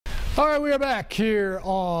All right, we are back here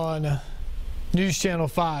on News Channel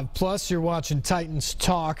 5 Plus. You're watching Titans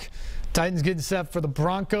Talk. Titans getting set for the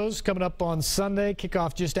Broncos coming up on Sunday.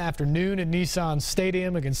 Kickoff just after noon at Nissan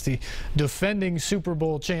Stadium against the defending Super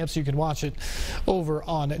Bowl champs. You can watch it over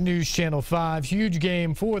on News Channel 5. Huge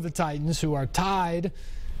game for the Titans, who are tied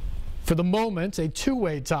for the moment, a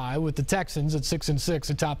two-way tie with the Texans at 6-6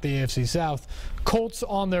 atop the AFC South. Colts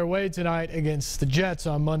on their way tonight against the Jets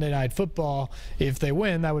on Monday Night Football. If they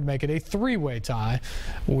win, that would make it a three-way tie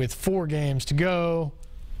with 4 games to go.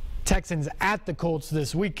 Texans at the Colts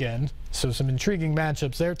this weekend, so some intriguing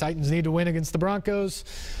matchups there. Titans need to win against the Broncos.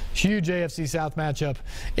 Huge AFC South matchup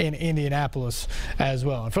in Indianapolis as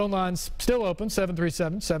well. Our phone line's still open.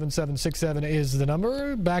 737-7767 is the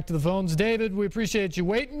number. Back to the phones. David, we appreciate you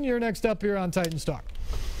waiting. You're next up here on Titans Talk.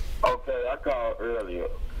 Okay, I called earlier.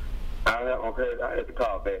 I had to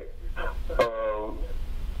call back.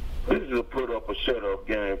 This is a put up or shut up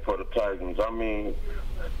game for the Titans. I mean,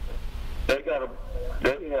 they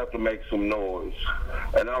have to make some noise,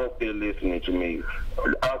 and I hope they're listening to me.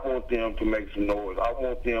 I want them to make some noise. I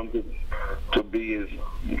want them to be as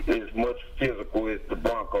much physical as the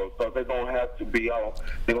Broncos, because they're gonna have to be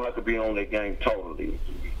on their game totally.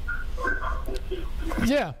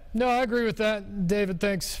 Yeah, no, I agree with that, David.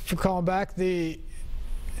 Thanks for calling back.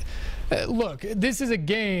 Look, this is a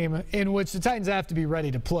game in which the Titans have to be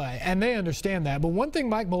ready to play, and they understand that. But one thing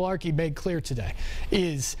Mike Mularkey made clear today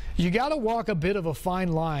is you got to walk a bit of a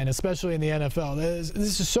fine line, especially in the NFL.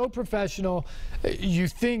 This is so professional. You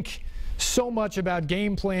think so much about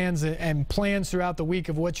game plans and plans throughout the week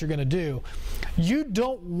of what you're going to do. You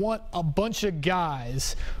don't want a bunch of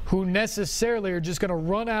guys who necessarily are just going to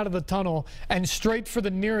run out of the tunnel and straight for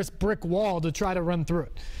the nearest brick wall to try to run through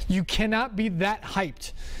it. You cannot be that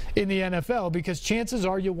hyped in the NFL, because chances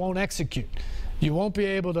are you won't execute. You won't be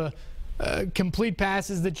able to complete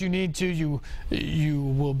passes that you need to. You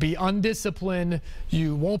will be undisciplined.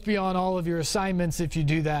 You won't be on all of your assignments if you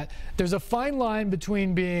do that. There's a fine line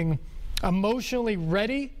between being emotionally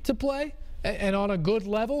ready to play and on a good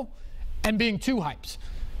level, and being too hyped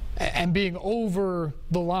and being over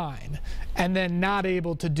the line, and then not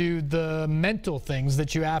able to do the mental things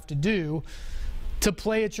that you have to do to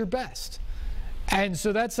play at your best. And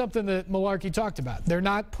so that's something that Mularkey talked about. They're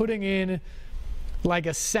not putting in like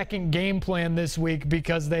a second game plan this week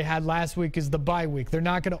because they had last week as the bye week. They're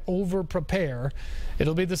not going to over-prepare.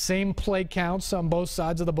 It'll be the same play counts on both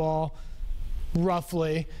sides of the ball,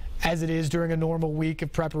 roughly, as it is during a normal week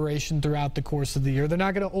of preparation throughout the course of the year. They're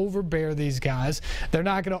not going to overbear these guys. They're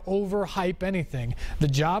not going to overhype anything. The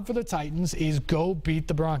job for the Titans is go beat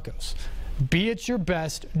the Broncos. Be at your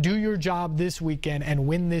best, do your job this weekend, and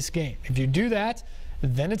win this game. If you do that,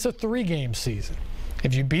 then it's a 3-game season.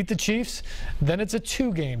 If you beat the Chiefs, then it's a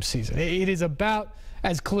 2-game season. It is about,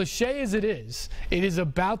 as cliche as it is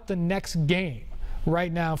about the next game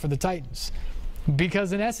right now for the Titans.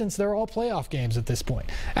 Because in essence, they're all playoff games at this point.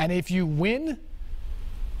 And if you win,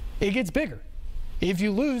 it gets bigger. If you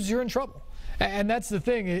lose, you're in trouble. And that's the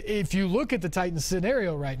thing. If you look at the Titans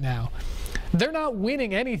scenario right now, they're not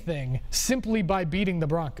winning anything simply by beating the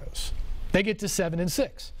Broncos. They get to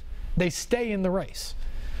 7-6. They stay in the race.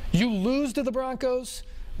 You lose to the Broncos,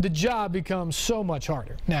 the job becomes so much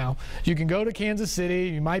harder. Now, you can go to Kansas City.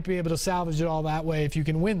 You might be able to salvage it all that way if you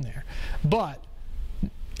can win there. But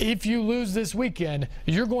if you lose this weekend,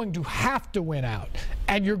 you're going to have to win out,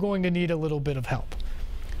 and you're going to need a little bit of help.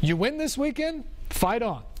 You win this weekend, fight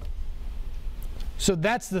on. So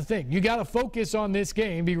that's the thing. You got to focus on this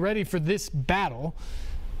game, be ready for this battle,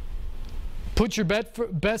 put your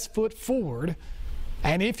best foot forward,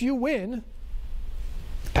 and if you win,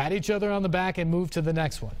 pat each other on the back and move to the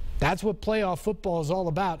next one. That's what playoff football is all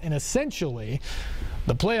about, and essentially,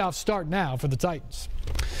 the playoffs start now for the Titans.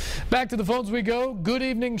 Back to the phones we go. Good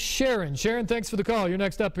evening, Sharon. Sharon, thanks for the call. You're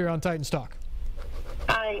next up here on Titans Talk.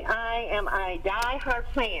 I am a diehard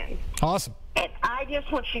fan. Awesome. And I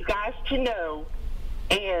just want you guys to know,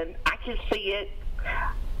 and I can see it,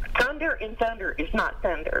 thunder and thunder is not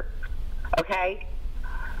thunder, okay?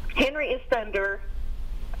 Henry is thunder.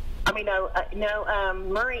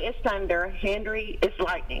 Murray is thunder. Henry is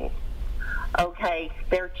lightning. Okay,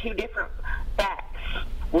 they're two different backs.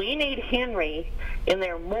 We need Henry in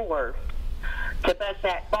there more to bust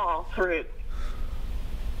that ball through.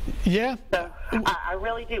 Yeah. So I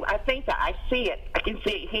really do. I think that I see it. I can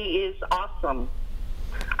see it. He is awesome.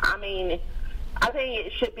 I mean, I think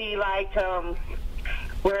it should be like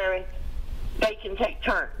where they can take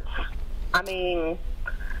turns. I mean,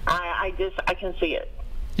 I can see it.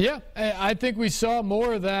 Yeah, I think we saw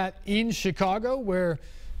more of that in Chicago, where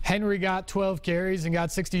Henry got 12 carries and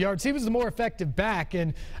got 60 yards. He was the more effective back,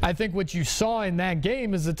 and I think what you saw in that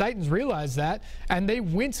game is the Titans realized that, and they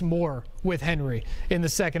went more with Henry in the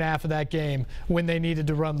second half of that game when they needed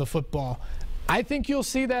to run the football. I think you'll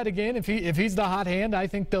see that again. If he's the hot hand, I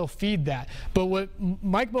think they'll feed that. But what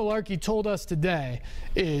Mike Mularkey told us today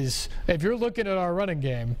is if you're looking at our running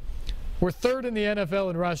game, we're third in the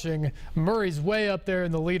NFL in rushing. Murray's way up there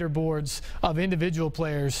in the leaderboards of individual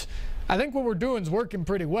players. I think what we're doing is working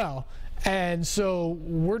pretty well. And so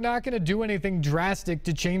we're not going to do anything drastic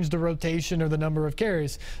to change the rotation or the number of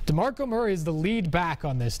carries. DeMarco Murray is the lead back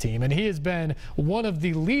on this team, and he has been one of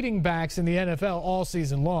the leading backs in the NFL all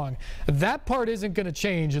season long. That part isn't going to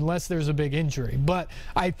change unless there's a big injury. But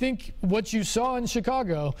I think what you saw in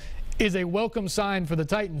Chicago is a welcome sign for the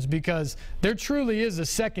Titans because there truly is a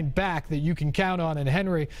second back that you can count on in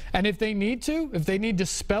Henry. And if they need to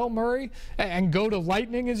spell Murray and go to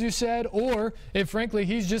lightning, as you said, or if, frankly,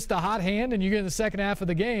 he's just a hot hand and you get in the second half of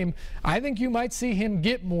the game, I think you might see him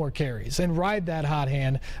get more carries and ride that hot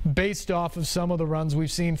hand based off of some of the runs we've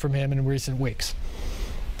seen from him in recent weeks.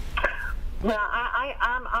 Well,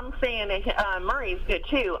 I'm saying that Murray's good,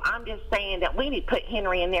 too. I'm just saying that we need to put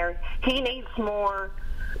Henry in there. He needs more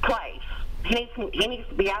place. He needs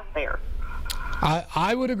to be out there.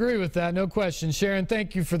 I would agree with that, no question. Sharon,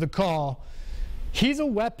 thank you for the call. He's a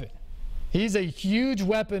weapon. He's a huge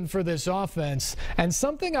weapon for this offense, and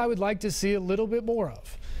something I would like to see a little bit more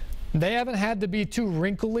of. They haven't had to be too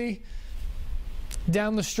wrinkly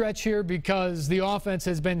down the stretch here because the offense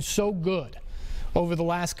has been so good over the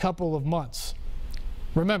last couple of months.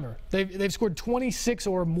 Remember, they've scored 26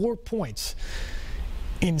 or more points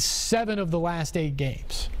in 7 of the last 8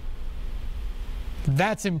 games.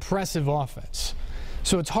 That's impressive offense.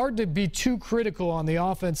 So it's hard to be too critical on the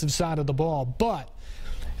offensive side of the ball. But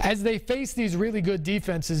as they face these really good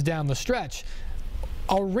defenses down the stretch,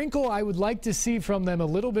 a wrinkle I would like to see from them a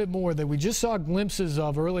little bit more that we just saw glimpses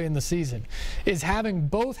of early in the season is having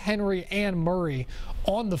both Henry and Murray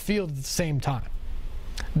on the field at the same time.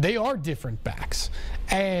 They are different backs.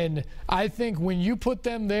 And I think when you put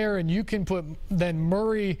them there and you can put then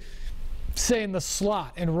Murray, say, in the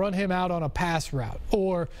slot and run him out on a pass route,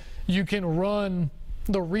 or you can run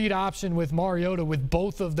the read option with Mariota with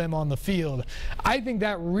both of them on the field, I think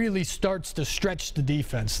that really starts to stretch the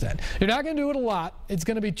defense then. You're not going to do it a lot. It's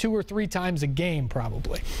going to be 2 or 3 times a game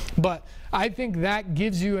probably. But I think that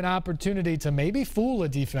gives you an opportunity to maybe fool a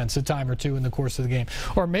defense a time or two in the course of the game.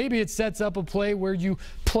 Or maybe it sets up a play where you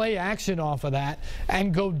play action off of that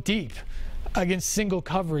and go deep against single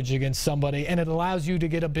coverage against somebody, and it allows you to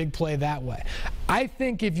get a big play that way. I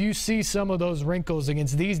think if you see some of those wrinkles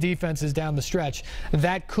against these defenses down the stretch,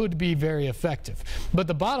 that could be very effective. But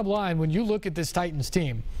the bottom line, when you look at this Titans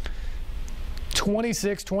team,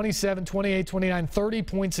 26, 27, 28, 29, 30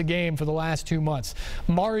 points a game for the last 2 months.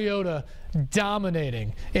 Mariota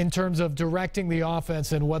dominating in terms of directing the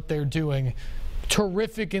offense and what they're doing.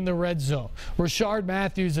 Terrific in the red zone. Rashard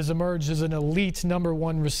Matthews has emerged as an elite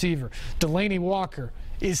 #1 receiver. Delaney Walker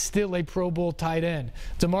is still a Pro Bowl tight end.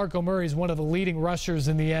 DeMarco Murray is one of the leading rushers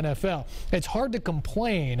in the NFL. It's hard to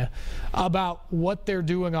complain about what they're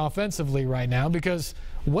doing offensively right now because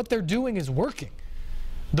what they're doing is working.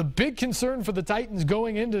 The big concern for the Titans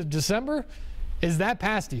going into December is that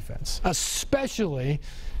pass defense, especially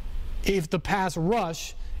if the pass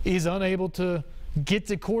rush is unable to get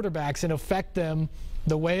to quarterbacks and affect them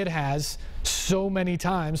the way it has so many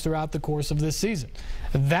times throughout the course of this season.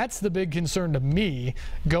 That's the big concern to me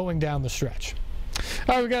going down the stretch.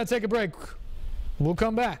 All right, we got to take a break. We'll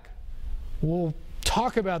come back. We'll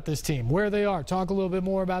talk about this team, where they are, talk a little bit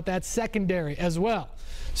more about that secondary as well.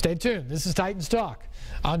 Stay tuned. This is Titans Talk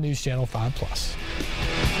on News Channel 5+.